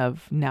epitome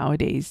of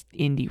nowadays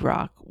indie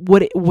rock,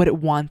 what it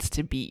wants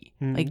to be.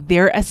 Mm. Like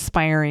they're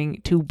aspiring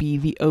to be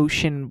the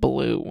Ocean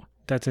Blue.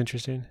 That's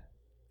interesting.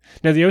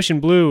 Now, the Ocean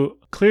Blue,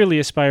 clearly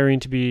aspiring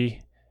to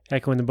be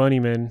Echo and the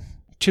Bunnymen,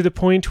 to the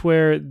point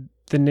where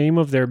the name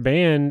of their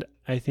band,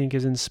 I think,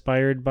 is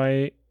inspired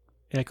by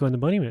Echo and the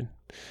Bunnymen,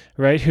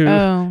 right? Who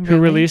really?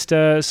 released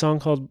a song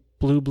called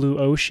Blue Blue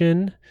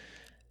Ocean.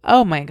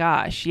 Oh my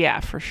gosh. Yeah,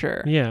 for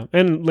sure. Yeah,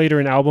 and later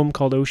an album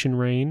called Ocean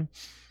Rain.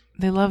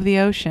 They love the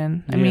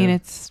ocean. I Yeah. mean,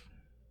 it's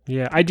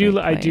Yeah, I do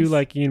Great place.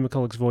 like Ian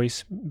McCulloch's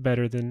voice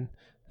better than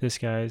this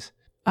guy's.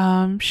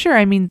 sure.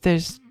 I mean,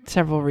 there's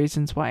several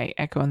reasons why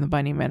Echo and the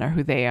Bunnymen are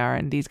who they are,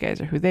 and these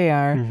guys are who they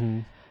are.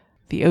 Mhm.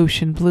 The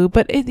Ocean Blue,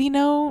 but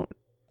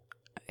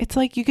it's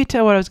like you get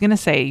to what I was gonna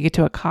say. You get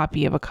to a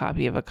copy of a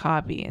copy of a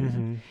copy, and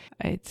Mhm.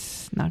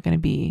 it's not gonna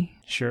be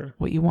Sure.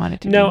 what you want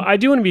it to No, be. I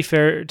do want to be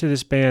fair to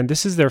this band.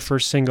 This is their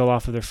first single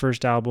off of their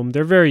first album.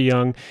 They're very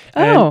young.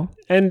 Oh.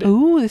 And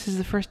Ooh, this is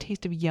the first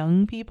taste of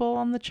young people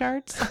on the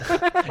charts.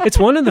 it's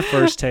one of the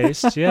first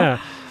tastes, yeah.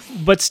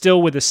 But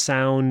still with a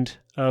sound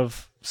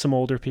of some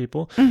older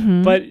people.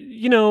 Mhm. But,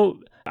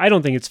 I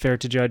don't think it's fair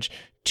to judge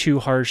too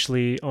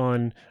harshly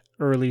on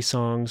early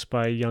songs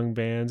by young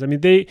bands. I mean,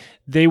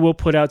 they will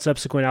put out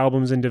subsequent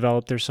albums and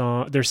develop their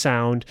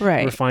sound,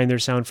 Right. refine their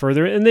sound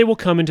further, and they will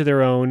come into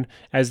their own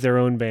as their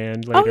own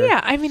band later. Oh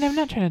yeah, I mean, I'm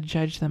not trying to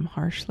judge them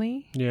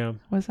harshly. Yeah.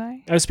 Was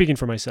I? I was speaking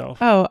for myself.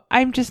 Oh,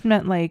 I just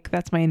meant like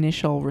that's my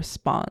initial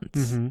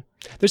response. hmm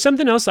There's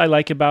something else I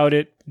like about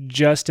it,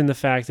 just in the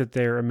fact that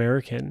they're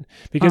American,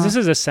 because this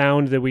is a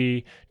sound that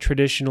we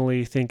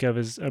traditionally think of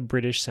as a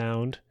British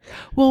sound.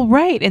 Well,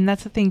 right, and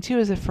that's the thing too.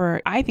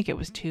 I think it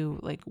was too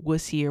like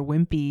wussy or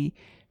wimpy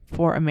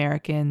for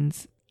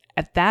Americans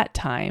at that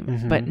time,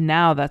 Mhm. but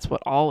now that's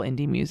what all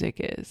indie music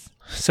is.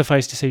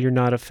 Suffice to say, you're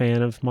not a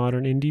fan of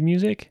modern indie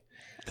music.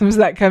 Was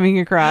that coming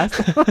across?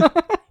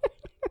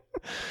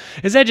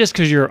 Is that just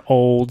because you're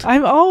old?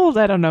 I'm old.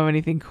 I don't know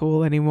anything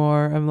cool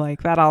anymore. I'm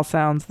like, that all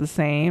sounds the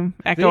same.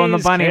 Echo and the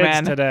These kids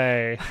Bunnymen.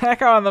 today.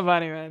 Echo and the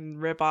Bunnymen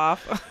rip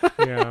off.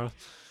 Yeah.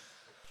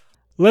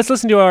 Let's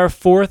listen to our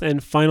fourth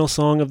and final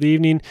song of the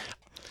evening.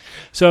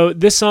 So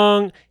this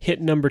song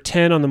hit number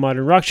 10 on the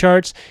modern rock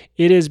charts.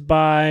 It is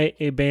by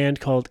a band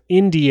called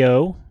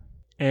Indio,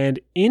 and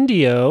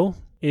Indio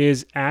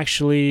is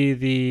actually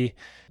the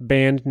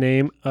band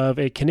name of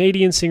a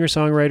Canadian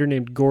singer-songwriter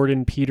named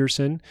Gordon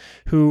Peterson,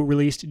 who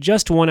released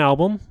just one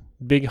album,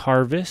 Big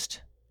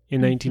Harvest, in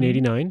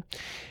 1989.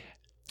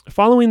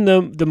 Following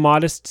the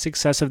modest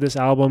success of this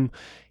album,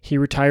 he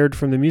retired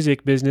from the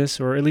music business,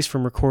 or at least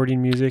from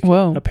recording music,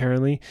 Whoa.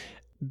 apparently,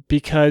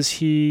 because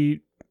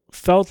he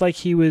felt like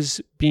he was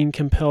being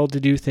compelled to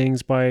do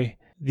things by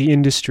the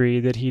industry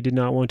that he did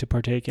not want to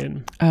partake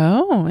in.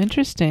 Oh,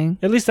 interesting.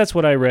 At least that's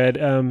what I read.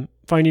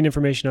 Finding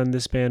information on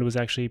this band was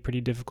actually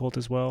pretty difficult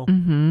as well.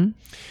 Mm-hmm.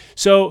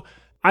 So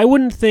I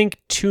wouldn't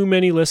think too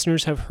many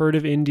listeners have heard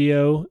of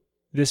Indio,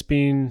 this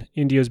being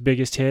Indio's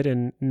biggest hit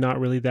and not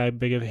really that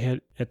big of a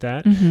hit at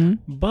that. Mm-hmm.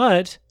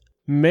 But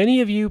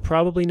many of you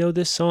probably know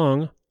this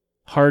song,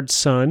 Hard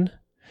Sun,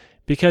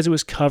 because it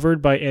was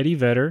covered by Eddie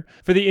Vedder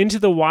for the Into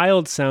the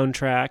Wild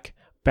soundtrack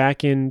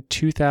back in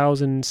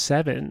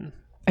 2007.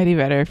 Eddie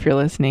Vedder, if you're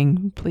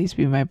listening, please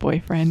be my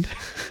boyfriend.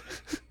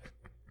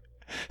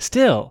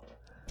 Still.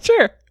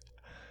 Sure.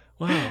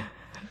 Wow.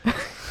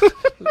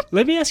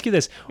 Let me ask you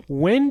this.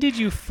 When did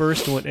you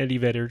first want Eddie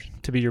Vedder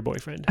to be your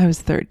boyfriend? I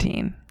was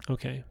 13.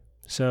 Okay.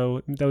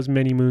 So that was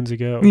many moons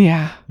ago.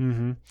 Yeah.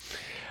 Mm-hmm.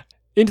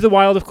 Into the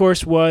Wild, of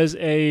course, was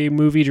a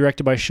movie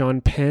directed by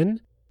Sean Penn.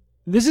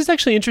 This is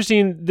actually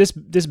interesting. This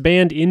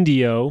band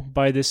Indio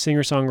by this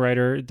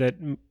singer-songwriter that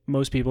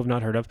most people have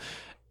not heard of.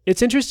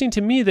 It's interesting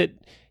to me that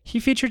he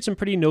featured some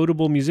pretty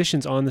notable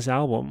musicians on this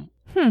album.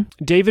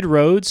 David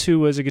Rhodes, who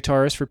was a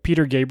guitarist for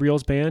Peter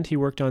Gabriel's band, he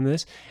worked on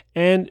this.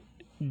 And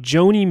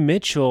Joni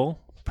Mitchell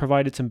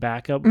provided some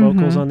backup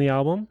vocals on the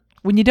album.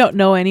 When you don't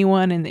know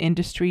anyone in the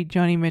industry,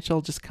 Joni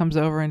Mitchell just comes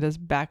over and does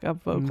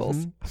backup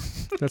vocals.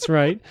 That's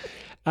right.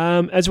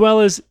 As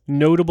well as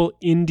notable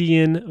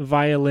Indian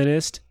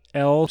violinist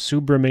L.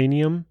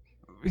 Subramaniam.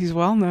 He's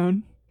well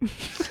known.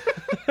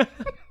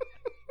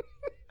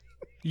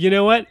 You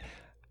know what?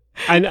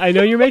 I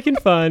know you're making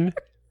fun,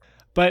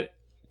 but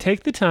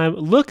take the time,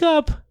 look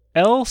up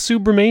L.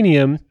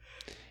 Subramaniam.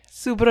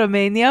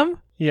 Subramaniam?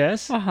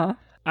 Yes. Uh-huh.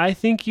 I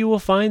think you will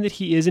find that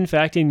he is, in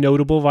fact, a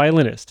notable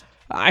violinist.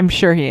 I'm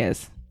sure he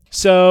is.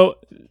 So,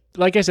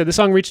 like I said, the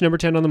song reached number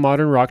 10 on the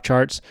modern rock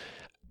charts.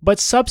 But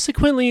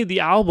subsequently, the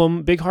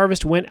album, Big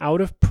Harvest, went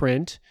out of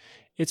print.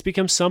 It's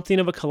become something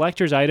of a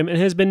collector's item and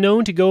has been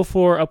known to go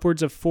for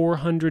upwards of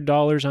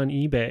 $400 on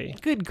eBay.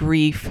 Good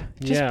grief.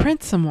 Just Yeah.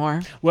 print some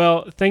more.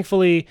 Well,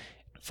 thankfully,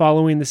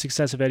 following the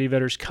success of Eddie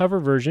Vedder's cover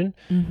version,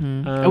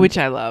 Which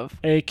I love.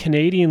 a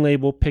Canadian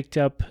label picked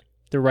up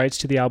the rights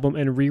to the album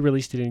and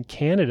re-released it in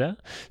Canada.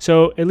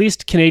 So at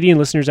least Canadian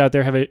listeners out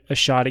there have a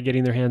shot at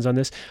getting their hands on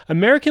this.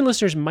 American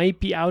listeners might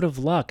be out of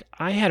luck.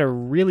 I had a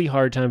really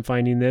hard time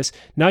finding this,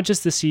 not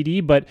just the CD,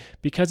 but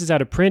because it's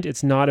out of print,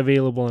 it's not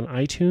available on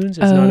iTunes. It's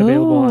not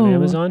available on Oh.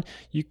 Amazon.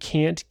 You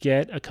can't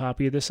get a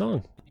copy of the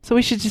song. So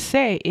we should just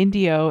say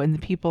Indio and the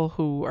people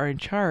who are in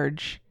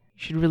charge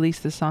should release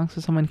the song so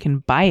someone can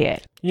buy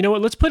it. You know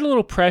what? Let's put a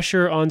little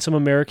pressure on some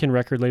American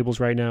record labels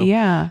right now.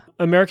 Yeah.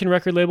 American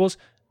record labels,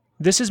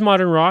 This Is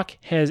Modern Rock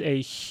has a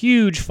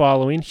huge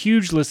following,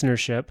 huge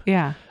listenership.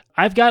 Yeah.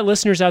 I've got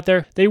listeners out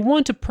there, they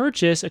want to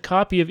purchase a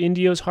copy of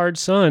Indio's Hard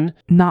Sun.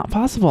 Not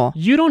possible.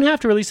 You don't have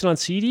to release it on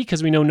CD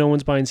because we know no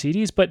one's buying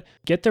CDs, but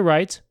get the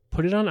rights,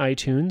 put it on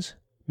iTunes,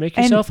 make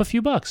yourself a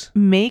few bucks.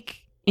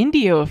 Make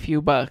Indio a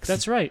few bucks.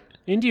 That's right.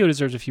 Indio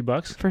deserves a few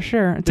bucks. for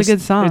sure. It's a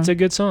good song. It's a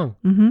good song.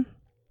 Mm-hmm.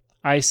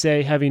 I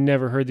say, having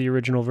never heard the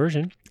original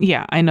version.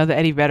 Yeah, I know the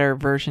Eddie Vedder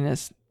version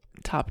is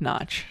top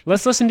notch.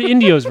 Let's listen to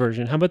Indio's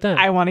version. How about that?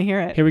 I want to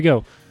hear it. Here we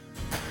go.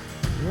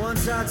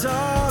 Once I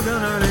dug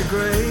an early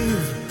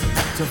grave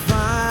to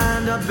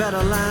find a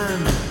better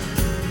land.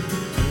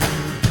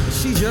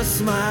 She just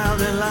smiled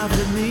and laughed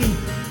at me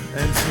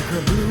and took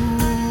her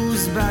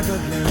blues back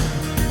again.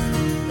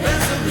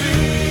 There's a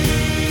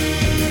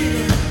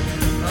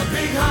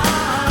big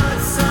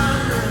hard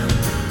sun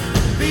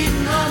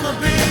beating on the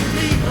big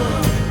people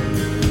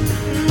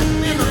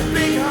in the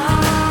big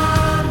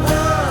hard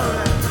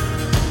world.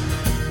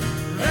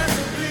 There's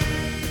a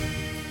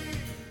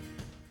big...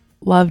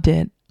 Loved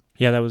it.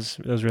 Yeah, that was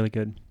really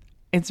good.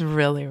 It's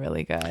really,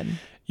 really good.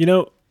 You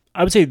know,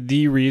 I would say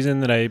the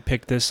reason that I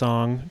picked this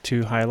song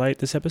to highlight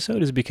this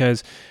episode is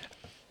because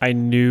I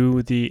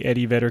knew the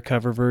Eddie Vedder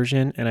cover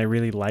version and I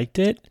really liked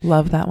it.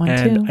 Love that one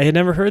And too. I had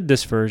never heard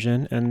this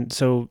version. And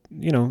so,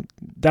 you know,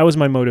 that was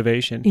my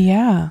motivation.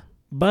 Yeah.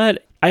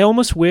 But I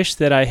almost wish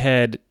that I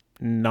had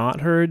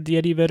not heard the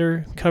Eddie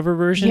Vedder cover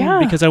version. Yeah.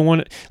 Because I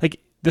wanted, like,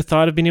 the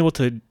thought of being able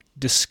to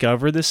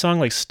discover this song,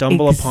 like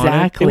stumble upon it. It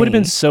Exactly. would have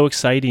been so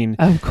exciting.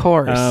 Of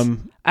course.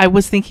 I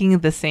was thinking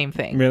the same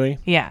thing. Really?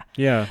 Yeah.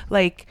 Yeah.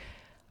 Like,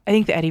 I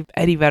think the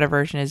Eddie Vedder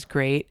version is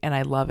great and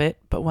I love it.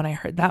 But when I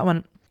heard that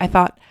one, I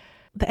thought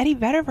the Eddie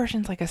Vedder version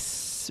is like a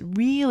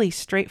really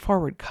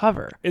straightforward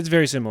cover. It's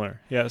very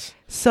similar. Yes.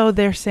 So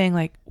they're saying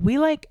like, we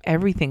like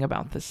everything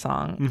about this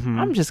song. Mhm.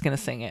 I'm just going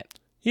to sing it,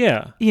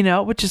 Yeah. you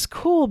know, which is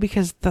cool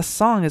because the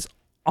song is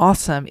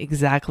awesome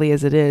exactly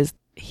as it is.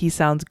 He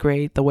sounds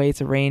great. The way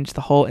it's arranged,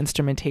 the whole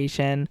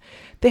instrumentation.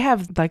 They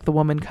have like the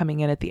woman coming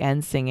in at the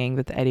end singing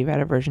that the Eddie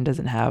Vedder version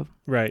doesn't have,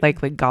 Right.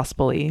 like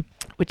gospel-y,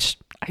 which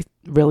I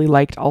really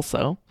liked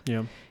also.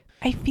 Yeah.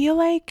 I feel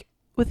like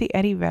with the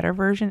Eddie Vedder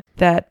version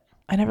that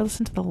I never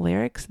listened to the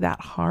lyrics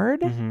that hard.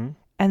 Mm-hmm.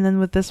 And then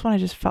with this one, I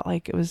just felt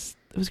like it was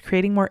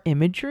creating more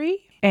imagery.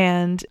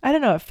 And I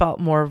don't know, it felt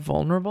more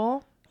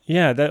vulnerable.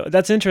 Yeah,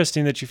 that's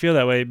interesting that you feel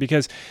that way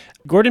because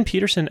Gordon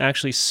Peterson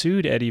actually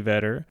sued Eddie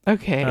Vedder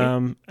Okay.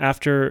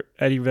 after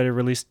Eddie Vedder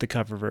released the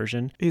cover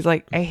version. He's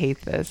like, I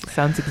hate this. It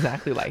sounds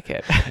exactly like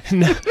it.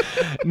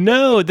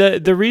 No,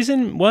 the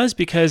reason was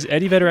because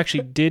Eddie Vedder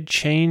actually did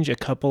change a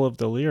couple of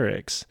the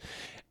lyrics.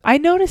 I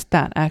noticed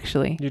that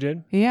actually. You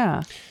did?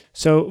 Yeah.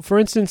 So, for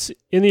instance,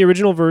 in the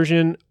original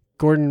version,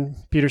 Gordon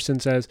Peterson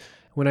says,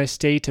 "When I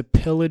stay to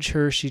pillage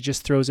her, she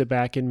just throws it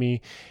back at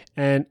me."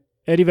 And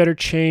Eddie Vedder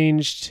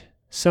changed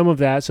some of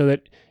that so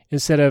that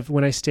instead of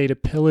 "when I stay to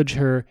pillage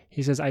her,"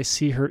 he says, "I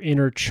see her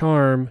inner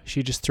charm,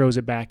 she just throws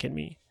it back at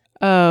me."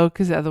 Oh,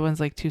 because the other one's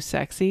like too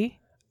sexy.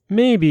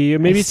 Maybe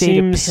it I stay to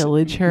seems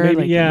pillage her, maybe,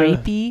 like yeah,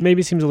 rapey.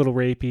 Maybe it seems a little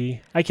rapey.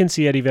 I can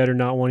see Eddie Vedder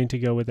not wanting to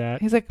go with that.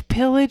 He's like,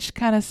 pillage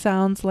kind of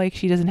sounds like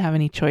she doesn't have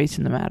any choice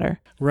in the matter.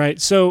 Right.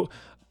 So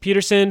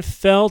Peterson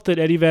felt that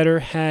Eddie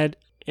Vedder had,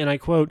 and I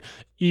quote,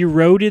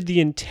 eroded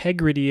the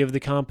integrity of the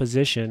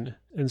composition.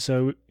 And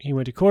so he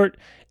went to court,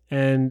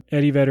 and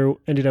Eddie Vedder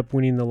ended up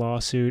winning the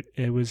lawsuit.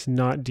 It was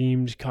not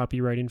deemed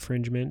copyright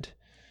infringement.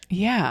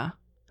 Yeah.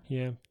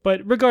 Yeah. But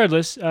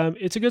regardless,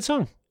 it's a good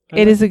song.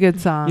 It is a good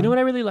song. You know what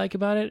I really like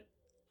about it?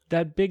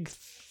 That big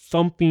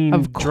thumping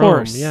Of drum.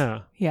 course.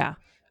 Yeah. Yeah.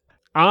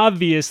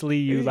 Obviously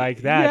you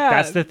like that. Yeah.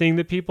 That's the thing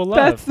that people love.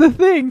 That's the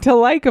thing to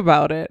like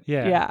about it.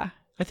 Yeah. Yeah.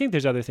 I think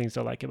there's other things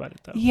to like about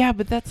it, though. Yeah,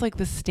 but that's like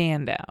the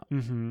standout.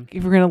 Mm-hmm.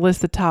 If we're going to list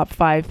the top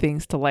 5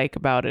 things to like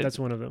about it. That's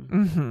one of them.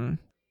 Mm-hmm.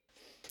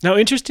 Now,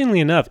 interestingly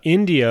enough,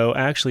 Indio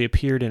actually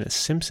appeared in a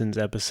Simpsons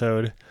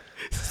episode.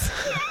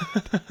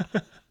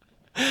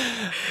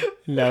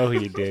 No,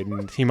 he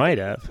didn't. He might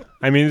have.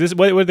 I mean,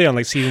 what were they on,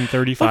 like season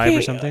 35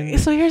 or something?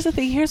 So here's the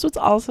thing. Here's what's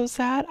also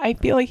sad. I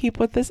feel like he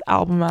put this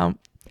album out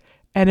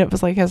and it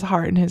was like his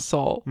heart and his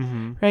soul,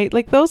 Mm-hmm. right?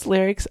 Like those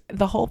lyrics,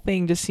 the whole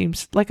thing just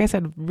seems, like I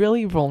said,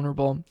 really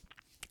vulnerable.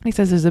 He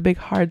says there's a big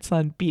hard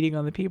sun beating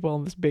on the people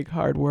in this big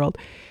hard world.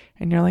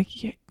 And you're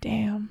like, yeah,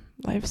 damn,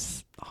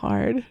 life's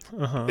hard.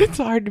 Uh-huh. It's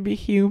hard to be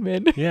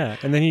human. Yeah,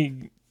 and then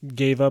he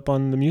gave up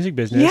on the music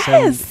business.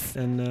 Yes!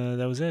 And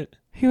that was it.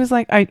 He was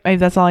like, I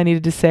that's all I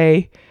needed to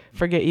say.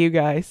 Forget you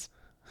guys.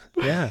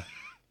 Yeah.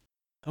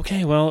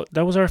 Okay, well,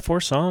 that was our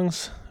 4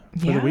 songs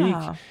for the week.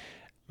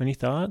 Any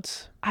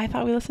thoughts? I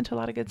thought we listened to a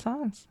lot of good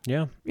songs.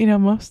 Yeah. You know,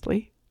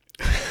 mostly.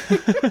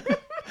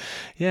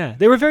 Yeah,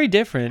 they were very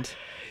different.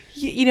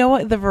 You know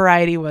what? The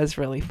variety was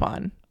really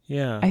fun.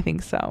 Yeah. I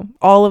think so.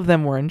 All of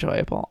them were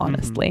enjoyable,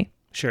 honestly.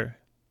 Sure.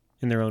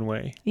 In their own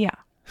way. Yeah.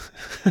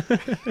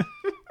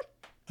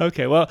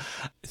 Okay, well,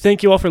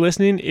 thank you all for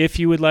listening. If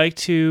you would like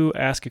to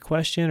ask a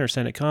question or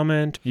send a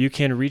comment, you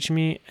can reach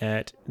me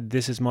at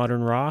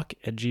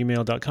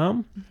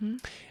thisismodernrock@gmail.com.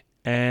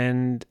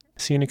 And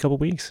see you in a couple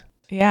weeks.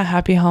 Yeah,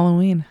 happy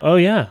Halloween. Oh,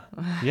 yeah.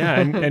 Yeah,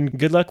 and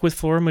good luck with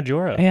Flora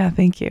Majora. Yeah,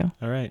 thank you.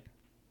 All right.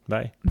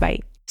 Bye. Bye.